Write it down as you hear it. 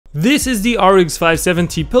This is the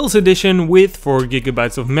RX570 PULSE edition with 4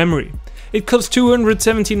 GB of memory. It costs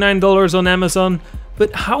 $279 on Amazon,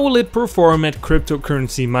 but how will it perform at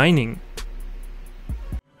cryptocurrency mining?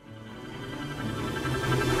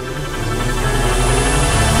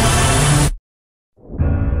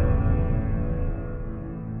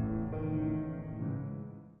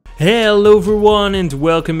 Hello everyone and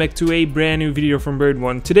welcome back to a brand new video from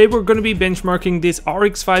BuriedONE. Today we're going to be benchmarking this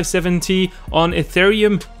RX570 on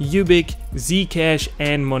Ethereum, UBQ, ZCash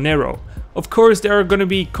and Monero. Of course there are going to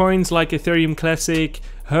be coins like Ethereum Classic,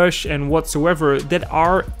 Hush and whatsoever that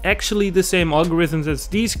are actually the same algorithms as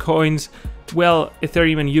these coins. Well,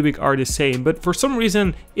 Ethereum and UBQ are the same, but for some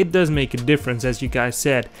reason it does make a difference, as you guys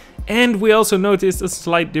said. And we also noticed a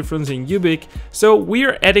slight difference in UBQ, so we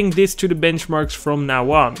are adding this to the benchmarks from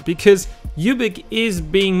now on, because UBQ is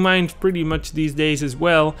being mined pretty much these days as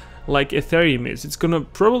well, like Ethereum is. It's gonna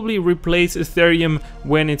probably replace Ethereum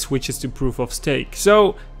when it switches to proof of stake.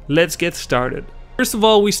 So let's get started. First of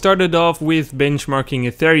all, we started off with benchmarking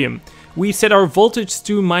Ethereum. We set our voltage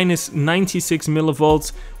to minus 96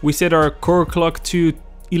 millivolts, we set our core clock to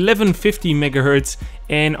 1150 megahertz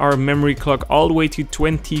and our memory clock all the way to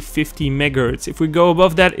 2050 megahertz. If we go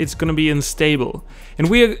above that, it's gonna be unstable. And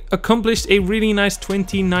we accomplished a really nice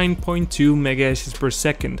 29.2 megahashes per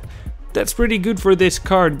second. That's pretty good for this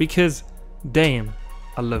card because, damn,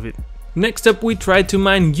 I love it. Next up, we tried to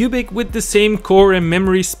mine UBQ with the same core and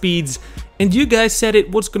memory speeds, and you guys said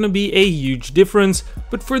it was gonna be a huge difference,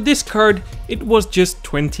 but for this card it was just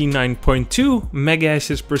 29.2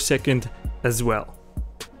 megahashes per second as well.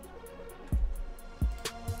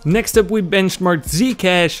 Next up, we benchmarked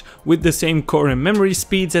ZCash with the same core and memory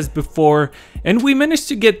speeds as before, and we managed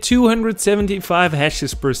to get 275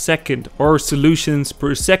 hashes per second, or solutions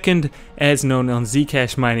per second as known on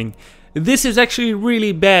ZCash mining. This is actually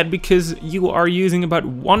really bad because you are using about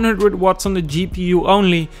 100 watts on the GPU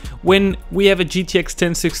only, when we have a GTX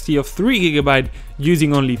 1060 of 3 GB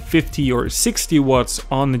using only 50 or 60 watts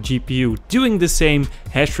on the GPU, doing the same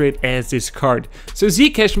hash rate as this card. So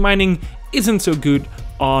ZCash mining isn't so good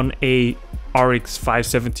on a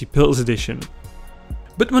RX570 PULSE edition.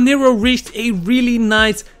 But Monero reached a really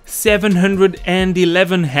nice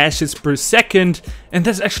 711 hashes per second, and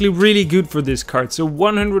that's actually really good for this card. So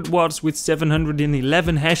 100 watts with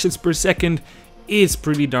 711 hashes per second is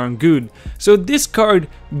pretty darn good. So this card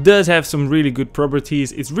does have some really good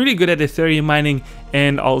properties. It's really good at Ethereum mining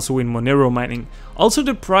and also in Monero mining. Also,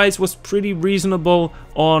 the price was pretty reasonable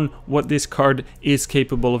on what this card is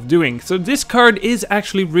capable of doing. So this card is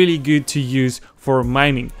actually really good to use for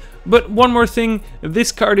mining. But one more thing,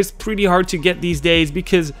 this card is pretty hard to get these days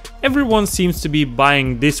because everyone seems to be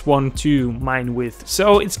buying this one to mine with.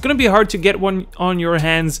 So it's gonna be hard to get one on your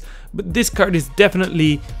hands, but this card is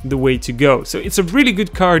definitely the way to go. So it's a really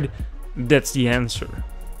good card, that's the answer.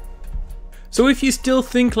 So if you still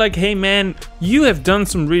think like, hey man, you have done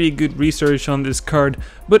some really good research on this card,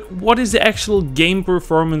 but what is the actual game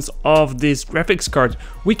performance of this graphics card?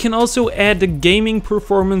 We can also add the gaming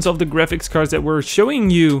performance of the graphics cards that we're showing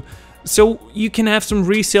you, so you can have some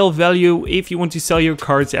resale value if you want to sell your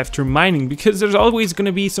cards after mining, because there's always going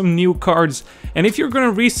to be some new cards, and if you're going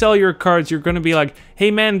to resell your cards, you're going to be like,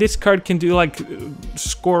 hey man, this card can do like a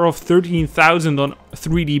score of 13,000 on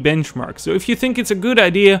 3D benchmark. So if you think it's a good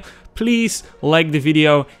idea, please like the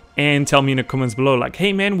video and tell me in the comments below, like,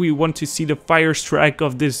 hey man, we want to see the fire strike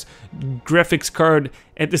of this graphics card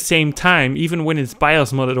at the same time, even when it's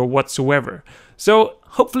BIOS modded or whatsoever. So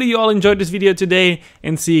hopefully you all enjoyed this video today,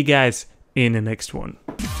 and see you guys in the next one.